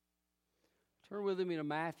Turn with me to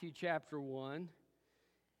Matthew chapter 1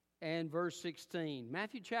 and verse 16.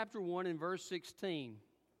 Matthew chapter 1 and verse 16.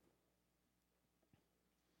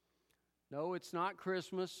 No, it's not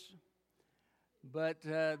Christmas, but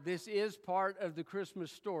this is part of the Christmas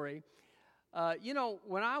story.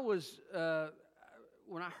 When I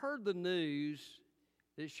heard the news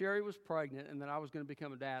that Sherry was pregnant and that I was going to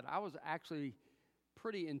become a dad, I was actually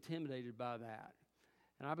pretty intimidated by that.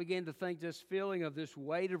 And I began to think this feeling of this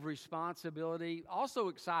weight of responsibility, also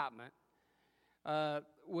excitement,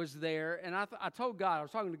 was there. And I told God, I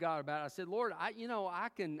was talking to God about it. I said, Lord, I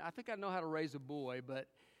think I know how to raise a boy, but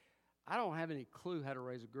I don't have any clue how to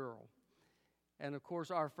raise a girl. And of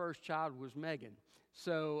course, our first child was Megan.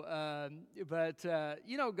 So,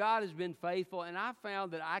 God has been faithful, and I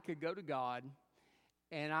found that I could go to God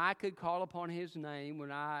and I could call upon His name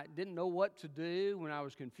when I didn't know what to do, when I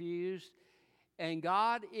was confused. And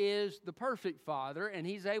God is the perfect Father, and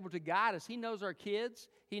He's able to guide us. He knows our kids.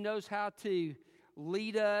 He knows how to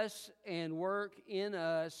lead us and work in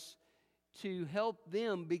us to help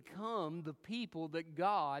them become the people that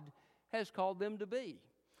God has called them to be.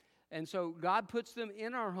 And so God puts them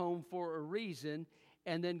in our home for a reason,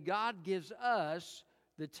 and then God gives us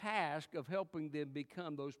the task of helping them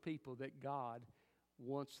become those people that God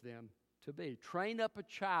wants them to be. Train up a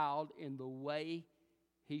child in the way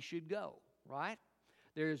he should go. Right?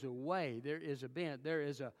 There is a way, there is a bent, there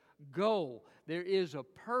is a goal, there is a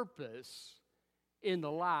purpose in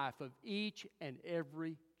the life of each and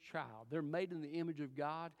every child. They're made in the image of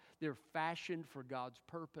God, they're fashioned for God's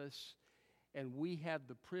purpose, and we have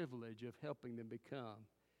the privilege of helping them become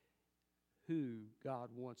who God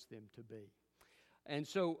wants them to be. And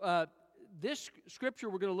so this scripture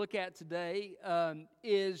we're going to look at today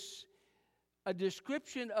is a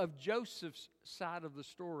description of Joseph's side of the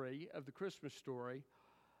story, of the Christmas story,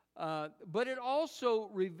 but it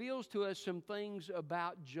also reveals to us some things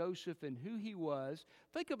about Joseph and who he was.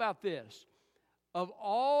 Think about this. Of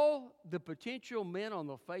all the potential men on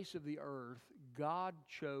the face of the earth, God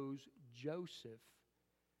chose Joseph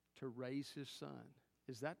to raise his son.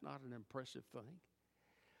 Is that not an impressive thing?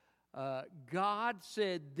 God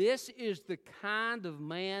said, this is the kind of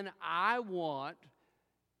man I want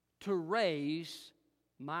to raise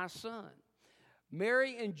my son.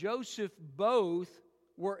 Mary and Joseph both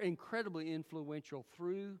were incredibly influential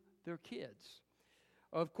through their kids.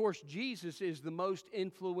 Of course, Jesus is the most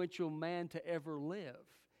influential man to ever live,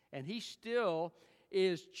 and he still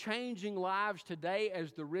is changing lives today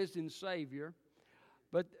as the risen Savior.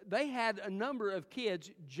 But they had a number of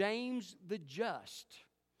kids. James the Just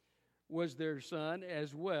was their son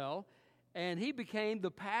as well, and he became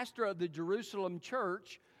the pastor of the Jerusalem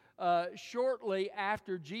church shortly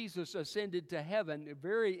after Jesus ascended to heaven. A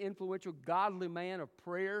very influential, godly man of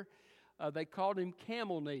prayer. They called him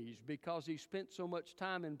Camel Knees because he spent so much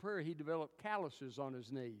time in prayer, he developed calluses on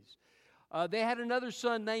his knees. They had another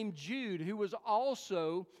son named Jude, who was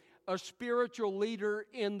also a spiritual leader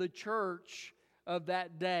in the church of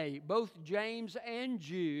that day. Both James and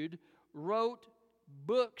Jude wrote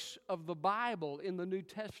books of the Bible in the New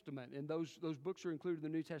Testament, and those books are included in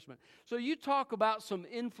the New Testament. So you talk about some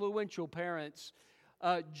influential parents.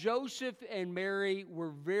 Joseph and Mary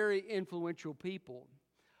were very influential people.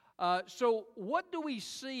 So what do we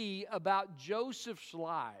see about Joseph's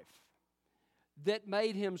life that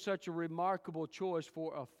made him such a remarkable choice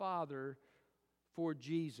for a father for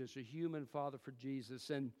Jesus, a human father for Jesus?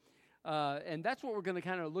 And that's what we're going to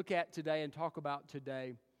kind of look at today and talk about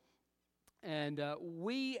today. And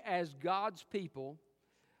we as God's people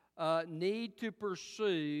need to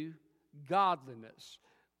pursue godliness.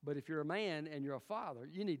 But if you're a man and you're a father,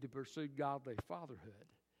 you need to pursue godly fatherhood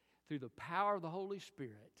through the power of the Holy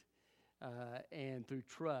Spirit and through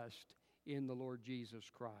trust in the Lord Jesus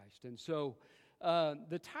Christ. And so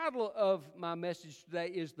the title of my message today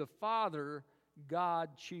is The Father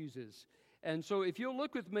God Chooses. And so if you'll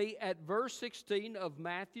look with me at verse 16 of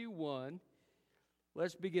Matthew 1,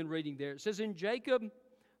 let's begin reading there. It says, "And Jacob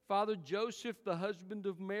fathered Joseph, the husband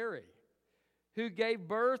of Mary, who gave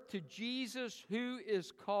birth to Jesus, who is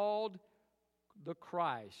called the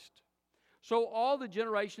Christ. So all the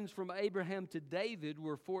generations from Abraham to David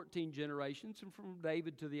were 14 generations, and from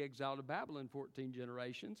David to the exile to Babylon 14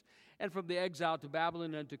 generations, and from the exile to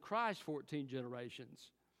Babylon unto Christ 14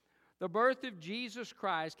 generations. The birth of Jesus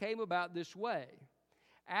Christ came about this way.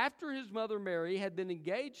 After his mother Mary had been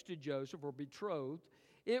engaged to Joseph, or betrothed,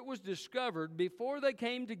 it was discovered before they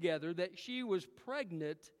came together that she was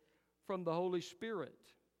pregnant from the Holy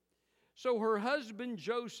Spirit. So her husband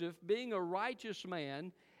Joseph, being a righteous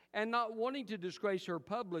man and not wanting to disgrace her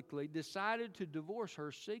publicly, decided to divorce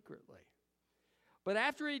her secretly. But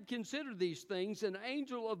after he had considered these things, an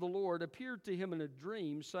angel of the Lord appeared to him in a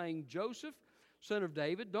dream, saying, Joseph, son of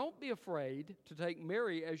David, don't be afraid to take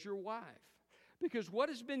Mary as your wife, because what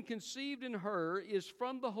has been conceived in her is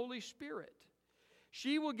from the Holy Spirit.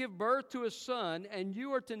 She will give birth to a son, and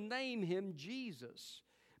you are to name him Jesus,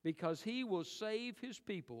 because he will save his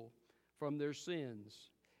people from their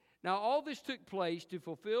sins. Now all this took place to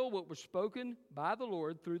fulfill what was spoken by the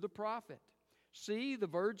Lord through the prophet. See, the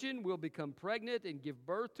virgin will become pregnant and give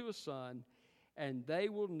birth to a son, and they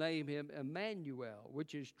will name him Emmanuel,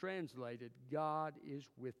 which is translated, God is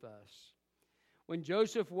with us. When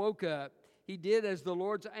Joseph woke up, he did as the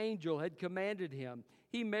Lord's angel had commanded him.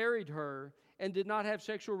 He married her and did not have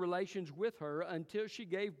sexual relations with her until she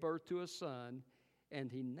gave birth to a son,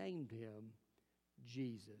 and he named him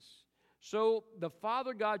Jesus. So the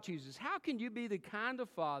Father God chooses. How can you be the kind of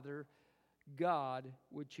father God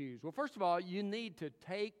would choose? Well, first of all, you need to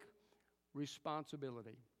take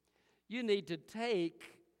responsibility. You need to take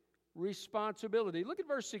responsibility. Look at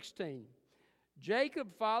verse 16. Jacob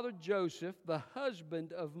fathered Joseph, the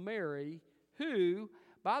husband of Mary, who,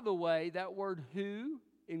 by the way, that word who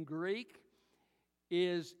in Greek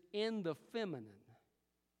is in the feminine.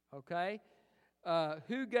 Okay?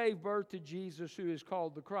 Who gave birth to Jesus, who is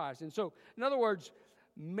called the Christ. And so, in other words,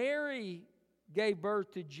 Mary gave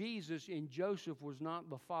birth to Jesus and Joseph was not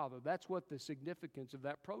the father. That's what the significance of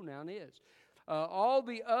that pronoun is. All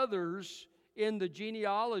the others in the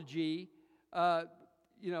genealogy,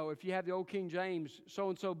 if you have the old King James,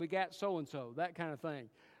 so-and-so begat so-and-so, that kind of thing.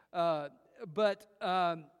 But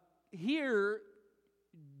here,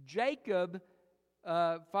 Jacob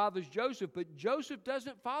fathers Joseph, but Joseph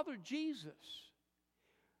doesn't father Jesus.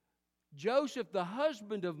 Joseph, the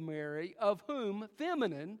husband of Mary, of whom,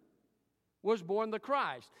 feminine, was born the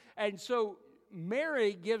Christ. And so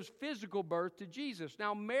Mary gives physical birth to Jesus.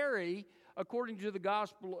 Now Mary, according to the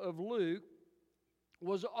Gospel of Luke,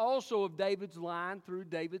 was also of David's line through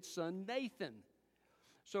David's son Nathan.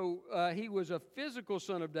 So he was a physical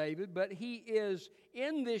son of David, but he is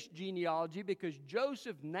in this genealogy because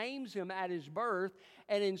Joseph names him at his birth,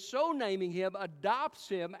 and in so naming him, adopts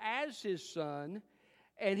him as his son,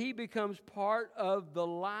 and he becomes part of the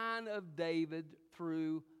line of David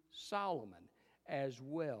through Solomon as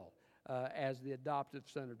well, as the adopted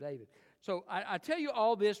son of David. So I tell you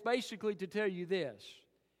all this basically to tell you this.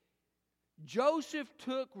 Joseph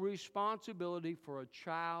took responsibility for a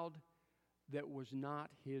child that was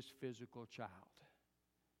not his physical child.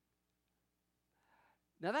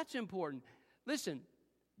 Now that's important. Listen,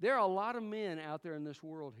 there are a lot of men out there in this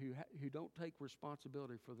world who don't take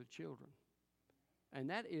responsibility for the children. And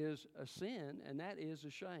that is a sin, and that is a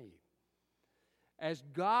shame. As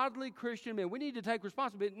godly Christian men, we need to take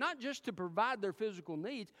responsibility, not just to provide their physical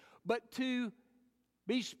needs, but to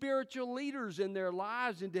be spiritual leaders in their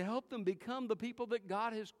lives and to help them become the people that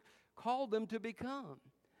God has called them to become.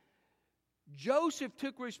 Joseph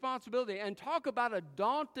took responsibility, and talk about a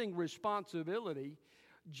daunting responsibility.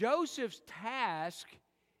 Joseph's task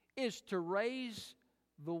is to raise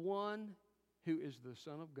the one who is the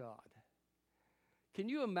Son of God. Can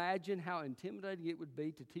you imagine how intimidating it would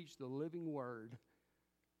be to teach the living word,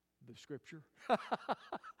 the Scripture?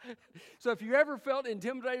 So if you ever felt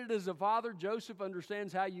intimidated as a father, Joseph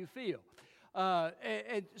understands how you feel.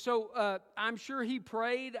 So I'm sure he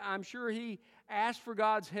prayed. I'm sure he asked for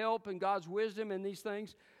God's help and God's wisdom in these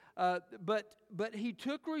things. But he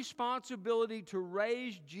took responsibility to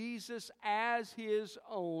raise Jesus as his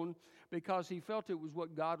own because he felt it was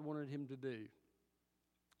what God wanted him to do.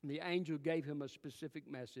 The angel gave him a specific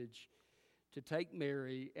message to take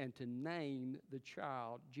Mary and to name the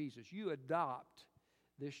child Jesus. You adopt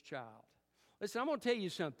this child. Listen, I'm going to tell you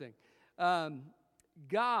something.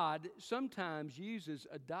 God sometimes uses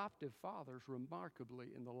adoptive fathers remarkably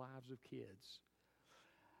in the lives of kids.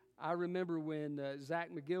 I remember when Zach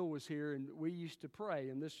McGill was here and we used to pray.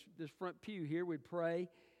 In this front pew here, we'd pray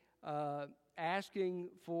asking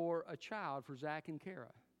for a child for Zach and Kara.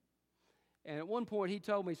 And at one point he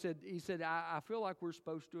told me, he said, I feel like we're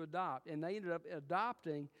supposed to adopt. And they ended up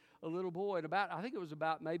adopting a little boy. And I think it was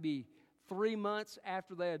about maybe 3 months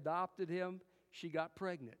after they adopted him, she got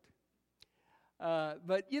pregnant.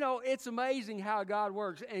 But, it's amazing how God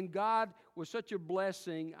works. And God was such a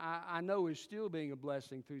blessing, I know is still being a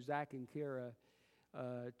blessing through Zach and Kara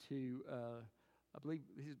to, I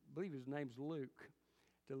believe his name's Luke,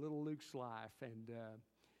 to little Luke's life. And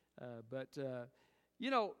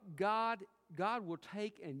God will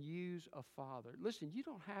take and use a father. Listen, you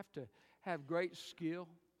don't have to have great skill.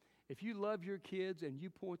 If you love your kids and you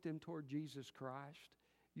point them toward Jesus Christ,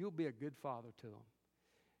 you'll be a good father to them.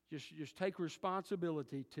 Just take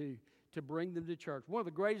responsibility to bring them to church. One of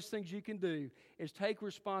the greatest things you can do is take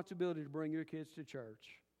responsibility to bring your kids to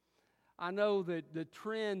church. I know that the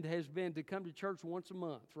trend has been to come to church once a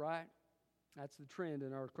month, right? That's the trend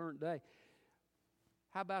in our current day.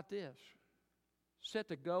 How about this? Set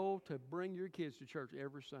the goal to bring your kids to church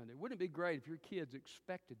every Sunday. Wouldn't it be great if your kids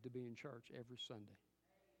expected to be in church every Sunday?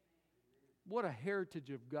 What a heritage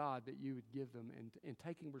of God that you would give them in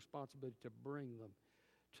taking responsibility to bring them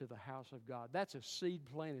to the house of God. That's a seed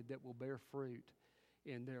planted that will bear fruit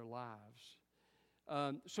in their lives.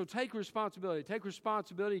 So take responsibility. Take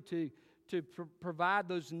responsibility to provide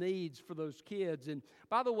those needs for those kids. And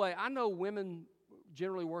by the way, I know women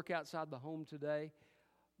generally work outside the home today,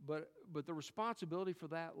 but the responsibility for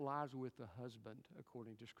that lies with the husband,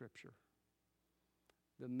 according to Scripture.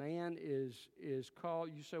 The man is called,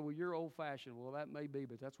 you say, well, you're old-fashioned. Well, that may be,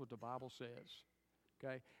 but that's what the Bible says.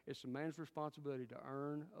 Okay? It's the man's responsibility to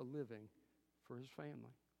earn a living for his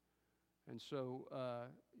family. And so,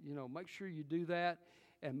 make sure you do that,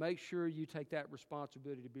 and make sure you take that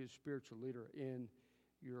responsibility to be a spiritual leader in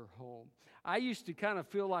your home. I used to kind of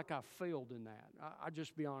feel like I failed in that. I'll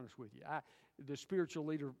just be honest with you. The spiritual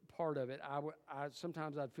leader part of it,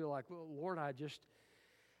 sometimes I'd feel like, well, Lord, I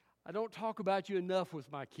don't talk about you enough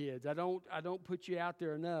with my kids. I don't put you out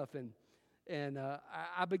there enough. And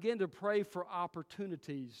I began to pray for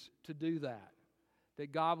opportunities to do that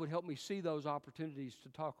God would help me see those opportunities to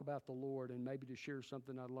talk about the Lord and maybe to share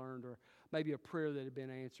something I learned or maybe a prayer that had been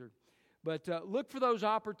answered. But look for those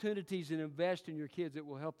opportunities and invest in your kids. It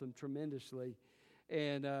will help them tremendously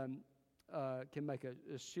and can make a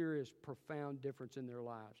serious, profound difference in their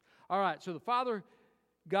lives. All right, so the Father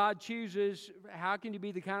God chooses. How can you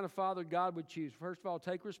be the kind of father God would choose? First of all,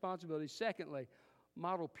 take responsibility. Secondly,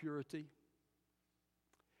 model purity.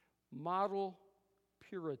 Model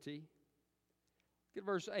purity. Look at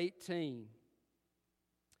verse 18.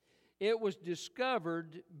 It was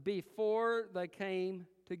discovered before they came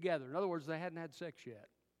together. In other words, they hadn't had sex yet.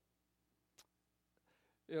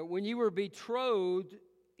 When you were betrothed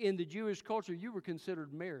in the Jewish culture, you were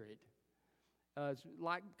considered married. It's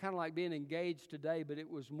kind of like being engaged today, but it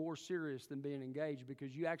was more serious than being engaged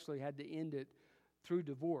because you actually had to end it through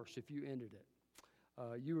divorce if you ended it.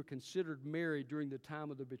 You were considered married during the time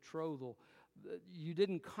of the betrothal. You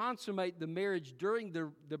didn't consummate the marriage during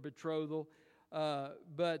the betrothal,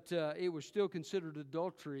 but it was still considered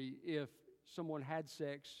adultery if someone had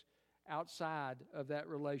sex outside of that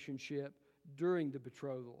relationship during the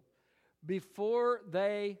betrothal. Before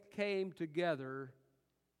they came together,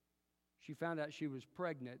 she found out she was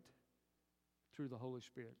pregnant through the Holy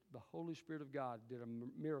Spirit. The Holy Spirit of God did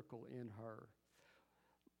a miracle in her.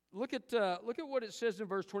 Look at what it says in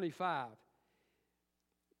verse 25.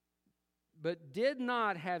 But did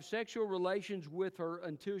not have sexual relations with her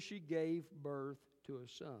until she gave birth to a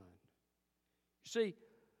son. You see,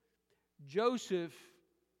 Joseph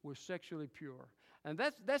was sexually pure. And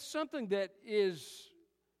that's something that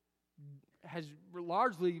has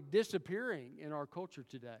largely disappearing in our culture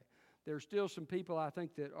today. There's still some people, I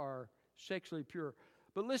think, that are sexually pure.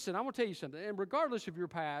 But listen, I'm going to tell you something. And regardless of your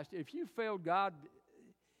past, if you failed God,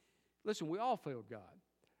 listen, we all failed God.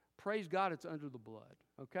 Praise God, it's under the blood,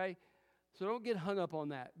 okay? So don't get hung up on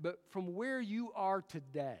that. But from where you are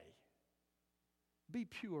today, be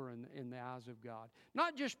pure in the eyes of God.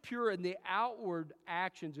 Not just pure in the outward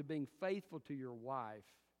actions of being faithful to your wife,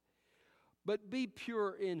 but be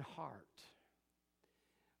pure in heart.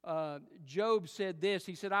 Job said this.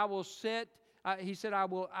 He said, I will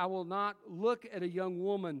not look at a young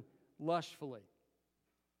woman lustfully.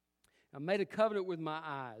 I made a covenant with my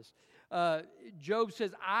eyes. Job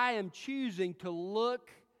says, I am choosing to look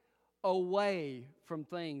away from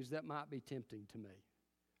things that might be tempting to me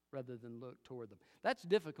rather than look toward them. That's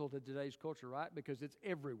difficult in today's culture, right? Because it's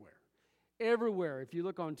everywhere. Everywhere. If you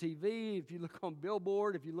look on TV, if you look on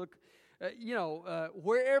billboard, if you look,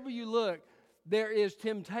 wherever you look, there is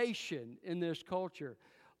temptation in this culture.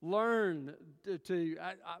 Learn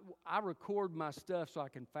I record my stuff so I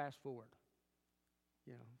can fast forward.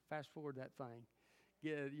 Fast forward that thing.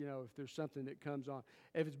 If there's something that comes on.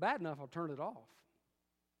 If it's bad enough, I'll turn it off.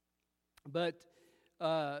 But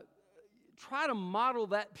try to model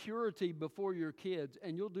that purity before your kids,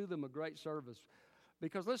 and you'll do them a great service.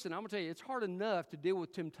 Because listen, I'm going to tell you, it's hard enough to deal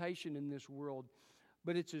with temptation in this world,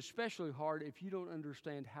 but it's especially hard if you don't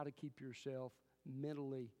understand how to keep yourself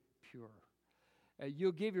mentally pure.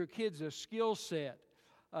 You'll give your kids a skill set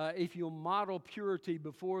if you'll model purity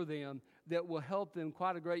before them that will help them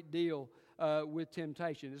quite a great deal with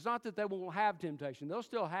temptation. It's not that they won't have temptation. They'll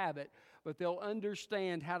still have it, but they'll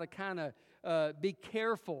understand how to kind of be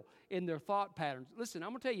careful in their thought patterns. Listen, I'm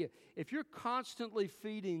going to tell you, if you're constantly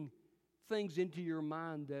feeding things into your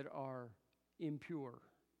mind that are impure,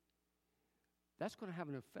 that's going to have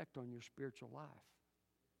an effect on your spiritual life.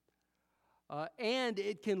 And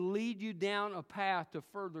it can lead you down a path to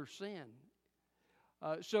further sin.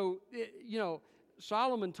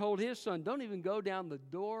 Solomon told his son, don't even go down the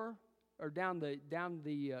door or down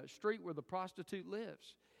the street where the prostitute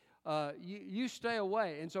lives. You stay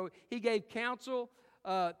away. And so he gave counsel.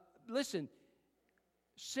 Listen,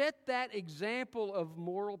 set that example of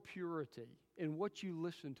moral purity in what you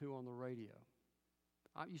listen to on the radio.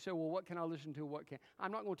 You say, well, what can I listen to? What can't?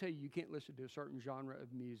 I'm not going to tell you can't listen to a certain genre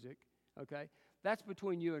of music, okay? That's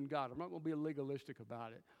between you and God. I'm not going to be legalistic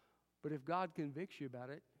about it. But if God convicts you about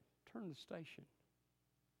it, turn the station.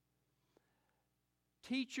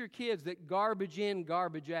 Teach your kids that garbage in,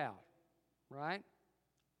 garbage out, right?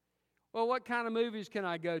 Well, what kind of movies can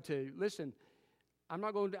I go to? Listen, I'm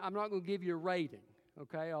not going to give you a rating,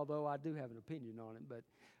 okay? Although I do have an opinion on it, but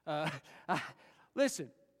listen.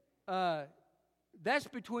 That's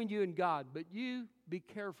between you and God, but you be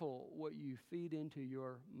careful what you feed into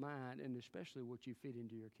your mind, and especially what you feed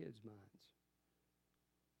into your kids' minds,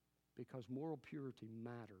 because moral purity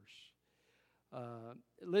matters.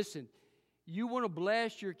 Listen, you want to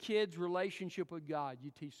bless your kids' relationship with God,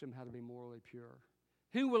 you teach them how to be morally pure.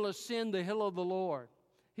 Who will ascend the hill of the Lord?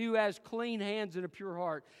 Who has clean hands and a pure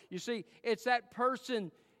heart? You see, it's that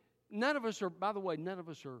person. None of us are, by the way, none of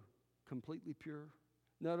us are completely pure.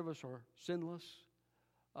 None of us are sinless.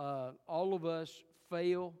 All of us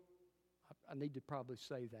fail. I need to probably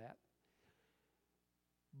say that.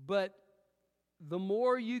 But the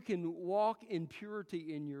more you can walk in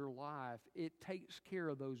purity in your life, it takes care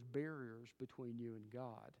of those barriers between you and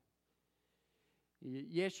God.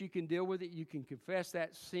 Yes, you can deal with it. You can confess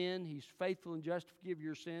that sin. He's faithful and just to forgive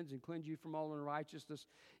your sins and cleanse you from all unrighteousness.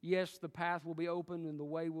 Yes, the path will be open and the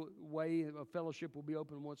way of fellowship will be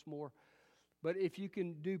open once more. But if you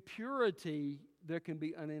can do purity, there can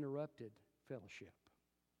be uninterrupted fellowship.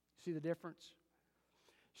 See the difference?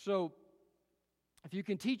 So, if you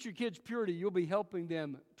can teach your kids purity, you'll be helping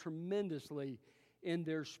them tremendously in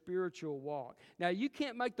their spiritual walk. Now, you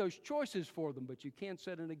can't make those choices for them, but you can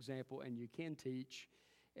set an example, and you can teach,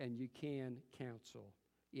 and you can counsel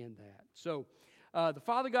in that. So, the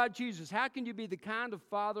Father God chooses. How can you be the kind of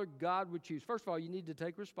father God would choose? First of all, you need to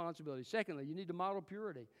take responsibility. Secondly, you need to model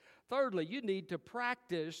purity. Thirdly, you need to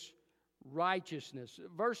practice righteousness.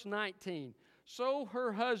 Verse 19, so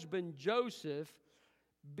her husband Joseph,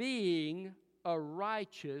 being a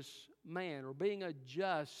righteous man, or being a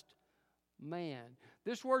just man.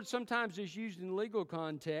 This word sometimes is used in legal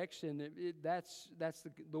context, and that's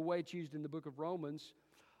the way it's used in the book of Romans.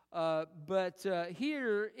 But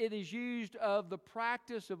here it is used of the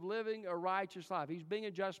practice of living a righteous life. He's being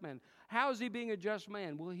a just man. How is he being a just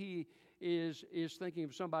man? Well, he is thinking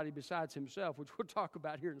of somebody besides himself, which we'll talk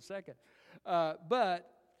about here in a second. But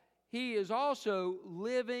he is also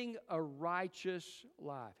living a righteous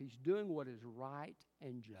life. He's doing what is right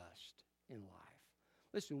and just in life.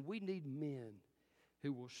 Listen, we need men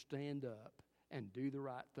who will stand up and do the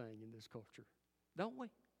right thing in this culture, don't we?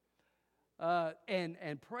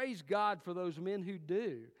 And praise God for those men who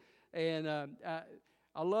do. And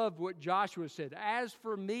I love what Joshua said. As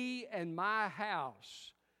for me and my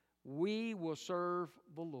house, we will serve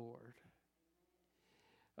the Lord.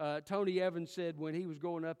 Tony Evans said when he was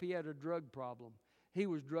growing up, he had a drug problem. He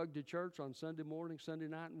was drugged to church on Sunday morning, Sunday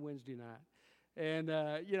night, and Wednesday night. And,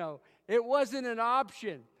 it wasn't an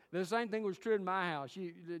option. The same thing was true in my house.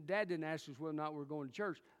 Dad didn't ask us whether or not we were going to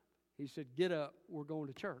church. He said, get up, we're going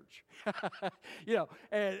to church.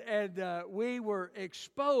 And we were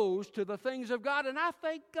exposed to the things of God. And I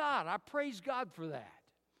thank God, I praise God for that,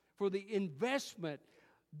 for the investment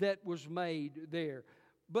that was made there.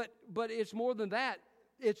 But it's more than that.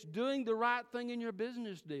 It's doing the right thing in your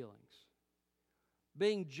business dealings.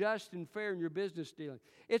 Being just and fair in your business dealings.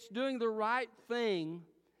 It's doing the right thing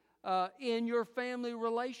in your family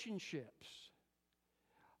relationships.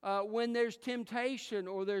 When there's temptation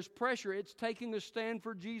or there's pressure, it's taking a stand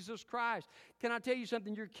for Jesus Christ. Can I tell you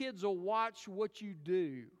something? Your kids will watch what you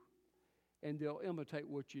do, and they'll imitate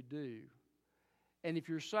what you do. And if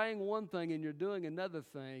you're saying one thing and you're doing another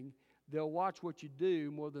thing, they'll watch what you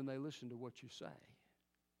do more than they listen to what you say.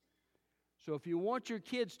 So if you want your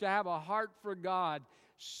kids to have a heart for God,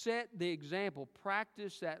 set the example.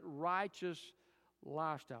 Practice that righteous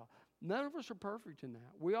lifestyle. None of us are perfect in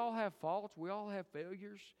that. We all have faults. We all have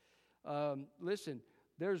failures. Listen,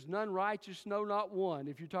 there's none righteous, no, not one,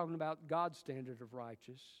 if you're talking about God's standard of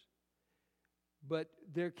righteous. But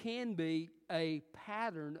there can be a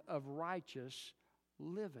pattern of righteous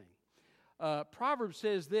living. Proverbs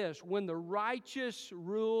says this, when the righteous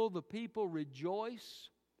rule, the people rejoice,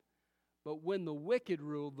 but when the wicked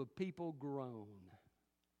rule, the people groan.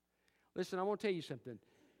 Listen, I want to tell you something.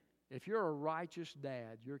 If you're a righteous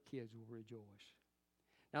dad, your kids will rejoice.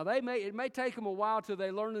 Now, it may take them a while till they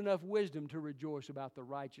learn enough wisdom to rejoice about the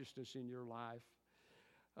righteousness in your life,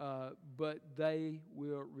 but they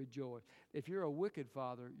will rejoice. If you're a wicked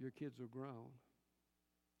father, your kids will groan.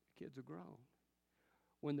 Your kids will groan.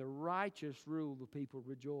 When the righteous rule, the people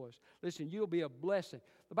rejoice. Listen, you'll be a blessing.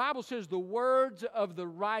 The Bible says the words of the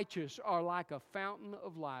righteous are like a fountain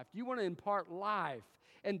of life. You want to impart life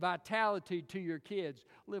and vitality to your kids,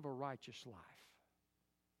 live a righteous life.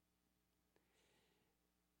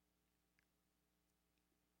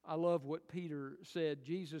 I love what Peter said.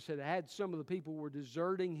 Jesus had some of the people were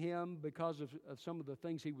deserting him because of some of the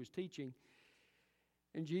things he was teaching.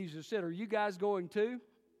 And Jesus said, "Are you guys going too?"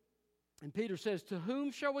 And Peter says, "To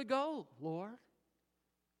whom shall we go, Lord?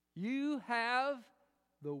 You have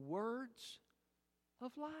the words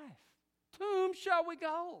of life. To whom shall we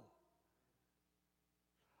go?"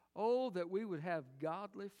 Oh, that we would have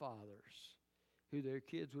godly fathers who their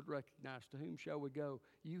kids would recognize. To whom shall we go?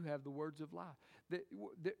 You have the words of life.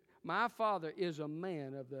 My father is a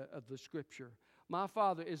man of the Scripture. My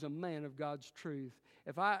father is a man of God's truth.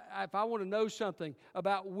 If I want to know something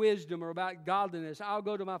about wisdom or about godliness, I'll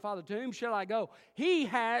go to my father. To whom shall I go? He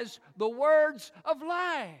has the words of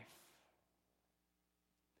life.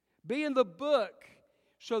 Be in the book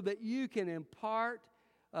so that you can impart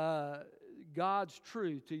God's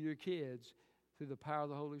truth to your kids through the power of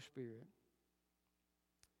the Holy Spirit.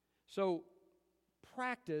 So,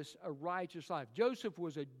 practice a righteous life. Joseph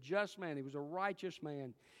was a just man. He was a righteous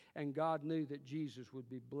man, and God knew that Jesus would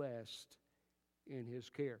be blessed in his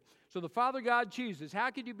care. So the Father God chooses. How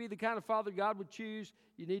could you be the kind of father God would choose?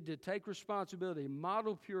 You need to take responsibility,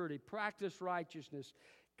 model purity, practice righteousness,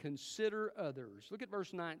 consider others. Look at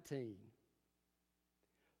verse 19.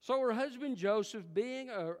 So her husband Joseph, being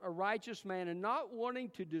a righteous man and not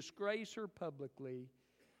wanting to disgrace her publicly,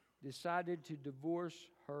 decided to divorce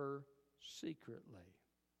her secretly.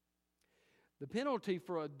 The penalty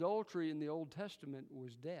for adultery in the Old Testament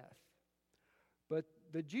was death. But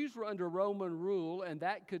the Jews were under Roman rule, and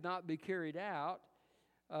that could not be carried out.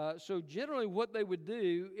 So generally what they would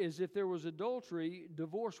do is if there was adultery,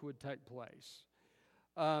 divorce would take place.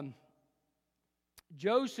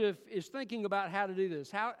 Joseph is thinking about how to do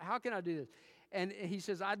this. How can I do this? And he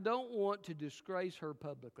says, I don't want to disgrace her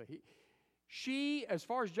publicly. She, as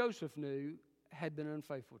far as Joseph knew, had been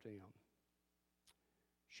unfaithful to him.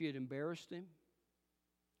 She had embarrassed him.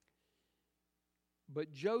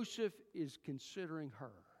 But Joseph is considering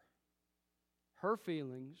her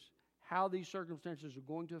feelings, how these circumstances are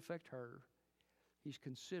going to affect her. He's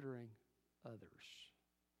considering others.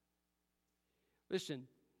 Listen,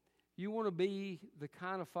 you want to be the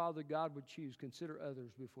kind of father God would choose. Consider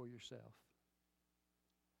others before yourself.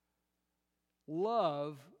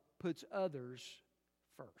 Love puts others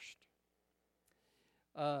first.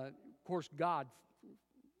 Of course, God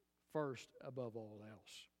first above all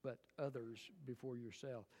else, but others before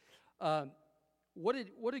yourself. What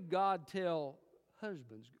did God tell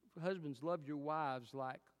husbands? Husbands, love your wives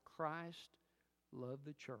like Christ loved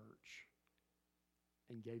the church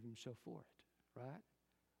and gave himself for it, right?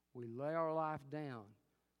 We lay our life down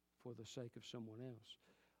for the sake of someone else.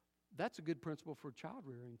 That's a good principle for child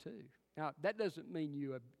rearing too. Now, that doesn't mean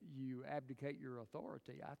you abdicate your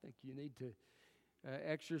authority. I think you need to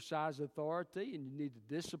exercise authority, and you need to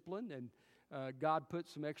discipline, and God put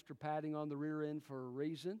some extra padding on the rear end for a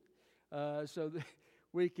reason, so that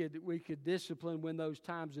we could discipline when those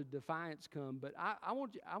times of defiance come. But I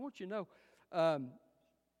want you to know,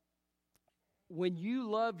 when you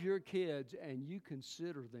love your kids and you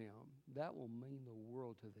consider them, that will mean the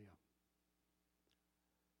world to them.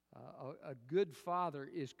 A good father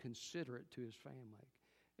is considerate to his family.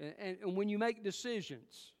 And when you make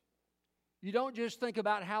decisions, you don't just think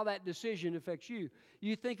about how that decision affects you.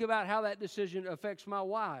 You think about how that decision affects my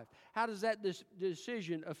wife. How does that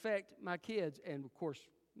decision affect my kids? And, of course,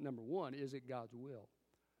 number one, is it God's will?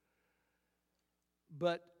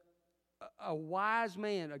 But a wise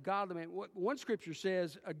man, a godly man, one scripture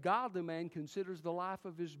says, a godly man considers the life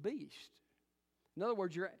of his beast. In other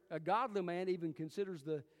words, a godly man even considers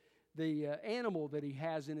the animal that he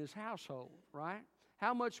has in his household, right?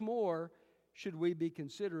 How much more should we be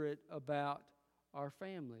considerate about our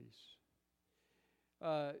families?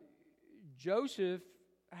 Joseph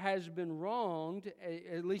has been wronged,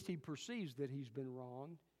 at least he perceives that he's been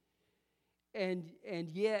wronged, and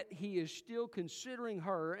yet he is still considering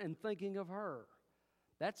her and thinking of her.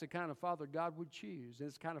 That's the kind of father God would choose.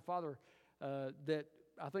 It's the kind of father that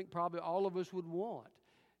I think probably all of us would want.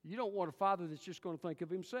 You don't want a father that's just going to think of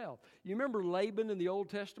himself. You remember Laban in the Old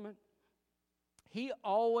Testament? He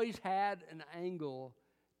always had an angle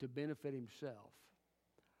to benefit himself.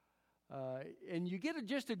 And you get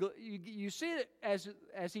you see it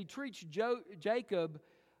as he treats Jacob,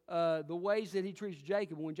 the ways that he treats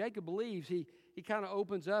Jacob. When Jacob leaves, he kind of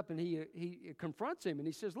opens up and he confronts him and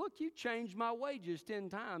he says, "Look, you changed my wages 10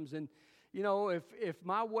 times, and you know if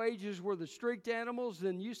my wages were the streaked animals,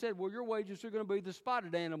 then you said, well, your wages are going to be the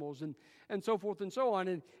spotted animals, and so forth and so on.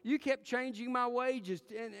 And you kept changing my wages,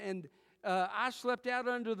 and I slept out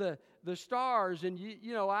under the stars, and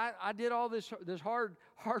I did all this hard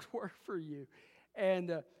work for you."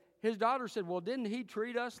 And his daughter said, "Well, didn't he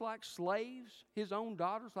treat us like slaves, his own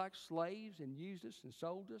daughters like slaves, and used us and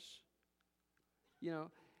sold us?"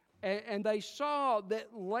 And they saw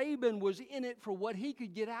that Laban was in it for what he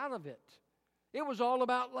could get out of it. It was all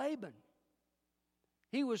about Laban.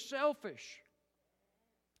 He was selfish.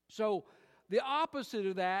 So the opposite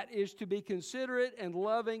of that is to be considerate and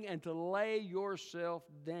loving and to lay yourself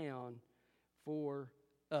down for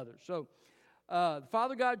others. So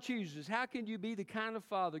Father God chooses. How can you be the kind of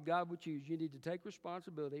father God would choose? You need to take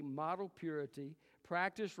responsibility, model purity,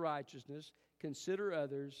 practice righteousness, consider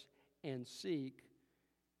others, and seek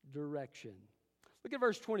direction. Look at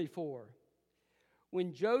verse 24.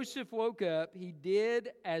 When Joseph woke up, he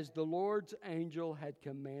did as the Lord's angel had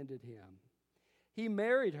commanded him. He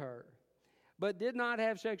married her, but did not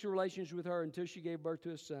have sexual relations with her until she gave birth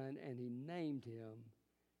to a son, and he named him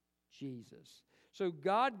Jesus. So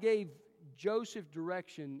God gave Joseph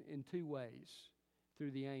direction in 2 ways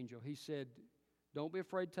through the angel. He said, don't be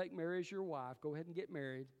afraid to take Mary as your wife. Go ahead and get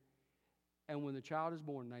married. And when the child is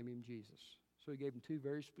born, name him Jesus. So he gave him 2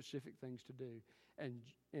 very specific things to do.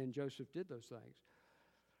 And Joseph did those things.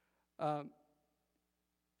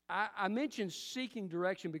 I mentioned seeking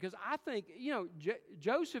direction because I think,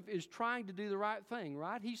 Joseph is trying to do the right thing,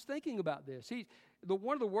 right? He's thinking about this.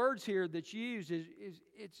 One of the words here that's used is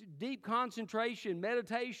it's deep concentration,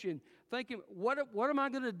 meditation, thinking, what am I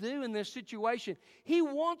going to do in this situation? He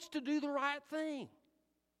wants to do the right thing.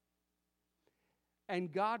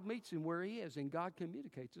 And God meets him where he is, and God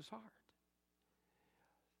communicates his heart.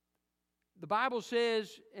 The Bible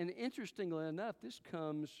says, and interestingly enough, this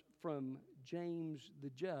comes from James the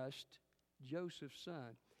just, Joseph's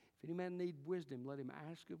son. If any man need wisdom, let him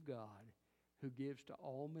ask of God, who gives to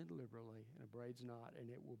all men liberally and upbraids not, and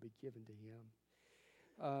it will be given to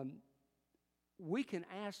him. We can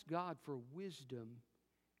ask God for wisdom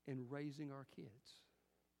in raising our kids.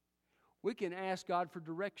 We can ask God for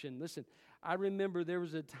direction. Listen, I remember there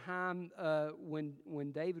was a time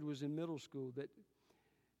when David was in middle school that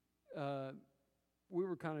we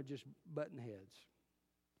were kind of just butting heads.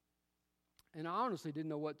 And I honestly didn't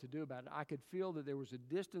know what to do about it. I could feel that there was a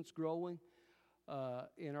distance growing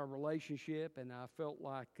in our relationship, and I felt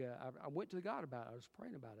like I went to God about it. I was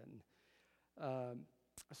praying about it. And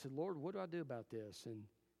I said, Lord, what do I do about this? And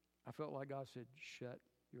I felt like God said, shut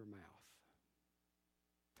your mouth.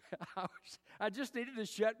 I just needed to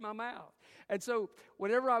shut my mouth. And so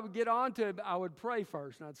whenever I would get on to it, I would pray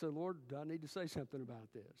first. And I'd say, Lord, do I need to say something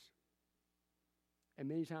about this? And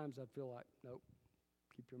many times I'd feel like, nope,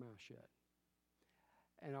 keep your mouth shut.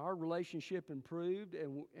 And our relationship improved.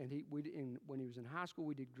 And when he was in high school,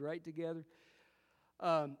 we did great together.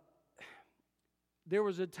 There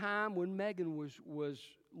was a time when Megan was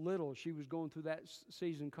little. She was going through that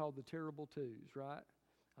season called the Terrible Twos, right?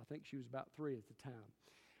 I think she was about 3 at the time.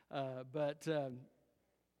 But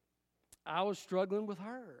I was struggling with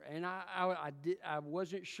her, and I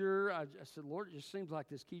wasn't sure. I said, Lord, it just seems like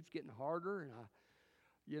this keeps getting harder, and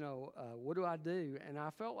what do I do? And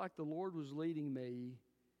I felt like the Lord was leading me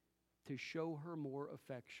to show her more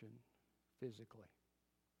affection physically,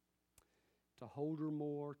 to hold her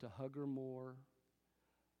more, to hug her more.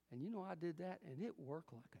 And I did that, and it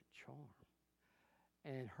worked like a charm.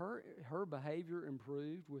 And her behavior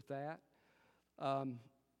improved with that.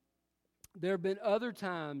 There have been other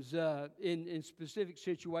times in specific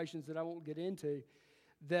situations that I won't get into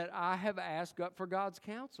that I have asked God for God's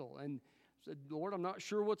counsel and said, Lord, I'm not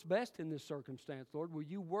sure what's best in this circumstance. Lord, will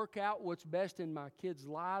you work out what's best in my kids'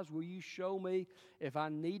 lives? Will you show me if I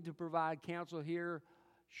need to provide counsel here?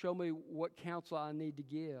 Show me what counsel I need to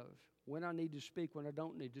give, when I need to speak, when I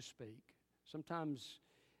don't need to speak. Sometimes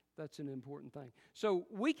that's an important thing. So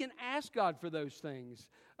we can ask God for those things.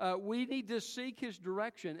 We need to seek His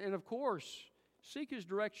direction. And of course, seek His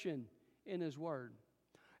direction in His Word.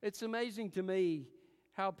 It's amazing to me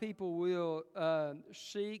how people will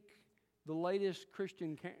seek the latest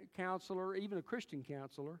Christian counselor, even a Christian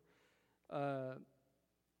counselor,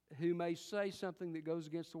 who may say something that goes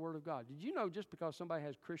against the Word of God. Did you know just because somebody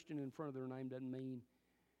has Christian in front of their name doesn't mean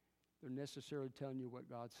they're necessarily telling you what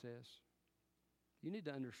God says? You need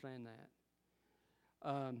to understand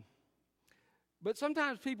that. But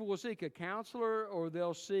sometimes people will seek a counselor, or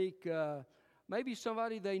they'll seek maybe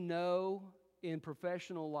somebody they know in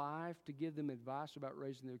professional life to give them advice about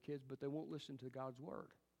raising their kids, but they won't listen to God's Word.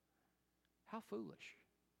 How foolish.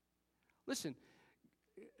 Listen,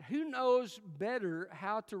 who knows better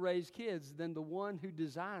how to raise kids than the one who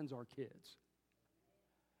designs our kids?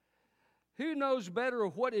 Who knows better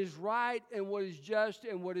of what is right and what is just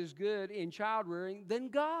and what is good in child rearing than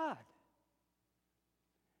God?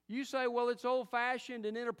 You say, well, it's old-fashioned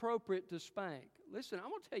and inappropriate to spank. Listen, I'm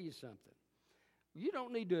going to tell you something. You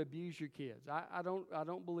don't need to abuse your kids. I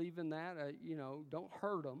don't believe in that. Don't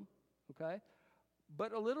hurt them, okay?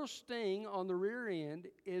 But a little sting on the rear end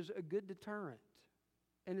is a good deterrent,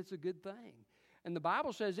 and it's a good thing. And the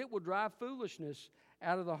Bible says it will drive foolishness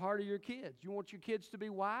out of the heart of your kids. You want your kids to be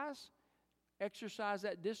wise? Exercise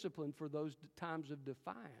that discipline for those times of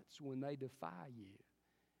defiance when they defy you.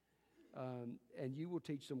 And you will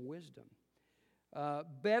teach them wisdom.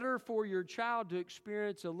 Better for your child to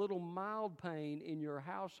experience a little mild pain in your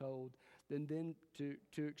household than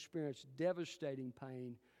to experience devastating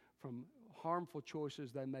pain from harmful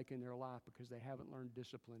choices they make in their life because they haven't learned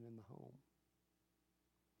discipline in the home.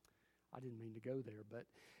 I didn't mean to go there, but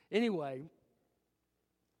anyway,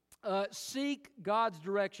 seek God's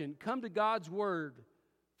direction. Come to God's Word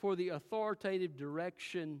for the authoritative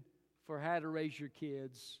direction for how to raise your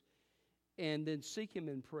kids, and then seek Him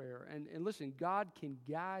in prayer. And listen, God can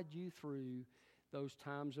guide you through those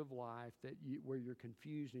times of life where you're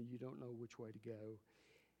confused and you don't know which way to go,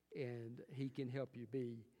 and He can help you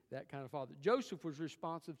be that kind of father. Joseph was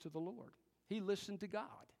responsive to the Lord. He listened to God.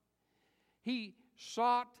 He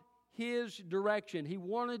sought His direction. He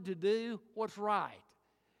wanted to do what's right.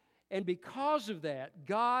 And because of that,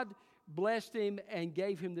 God blessed him and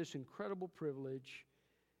gave him this incredible privilege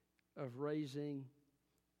of raising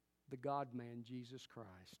the God-man, Jesus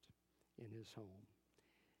Christ, in his home.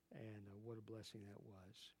 And what a blessing that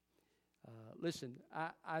was. Listen,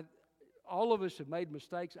 all of us have made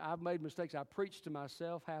mistakes. I've made mistakes. I preach to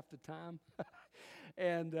myself half the time.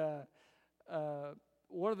 And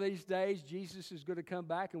one of these days, Jesus is going to come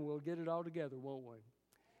back and we'll get it all together, won't we?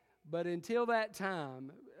 But until that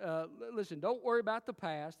time, listen, don't worry about the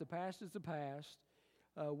past. The past is the past.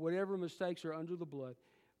 Whatever mistakes are under the blood.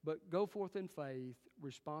 But go forth in faith,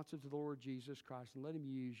 responsive to the Lord Jesus Christ, and let Him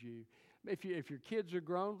use you. If your kids are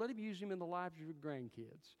grown, let Him use them in the lives of your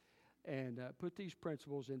grandkids. And put these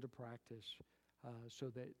principles into practice so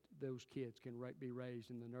that those kids can be raised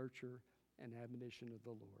in the nurture and admonition of the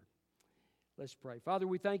Lord. Let's pray. Father,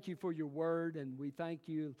 we thank You for Your word, and we thank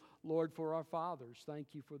You, Lord, for our fathers. Thank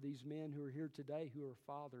You for these men who are here today who are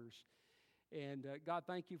fathers. And God,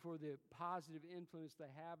 thank You for the positive influence they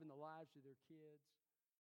have in the lives of their kids.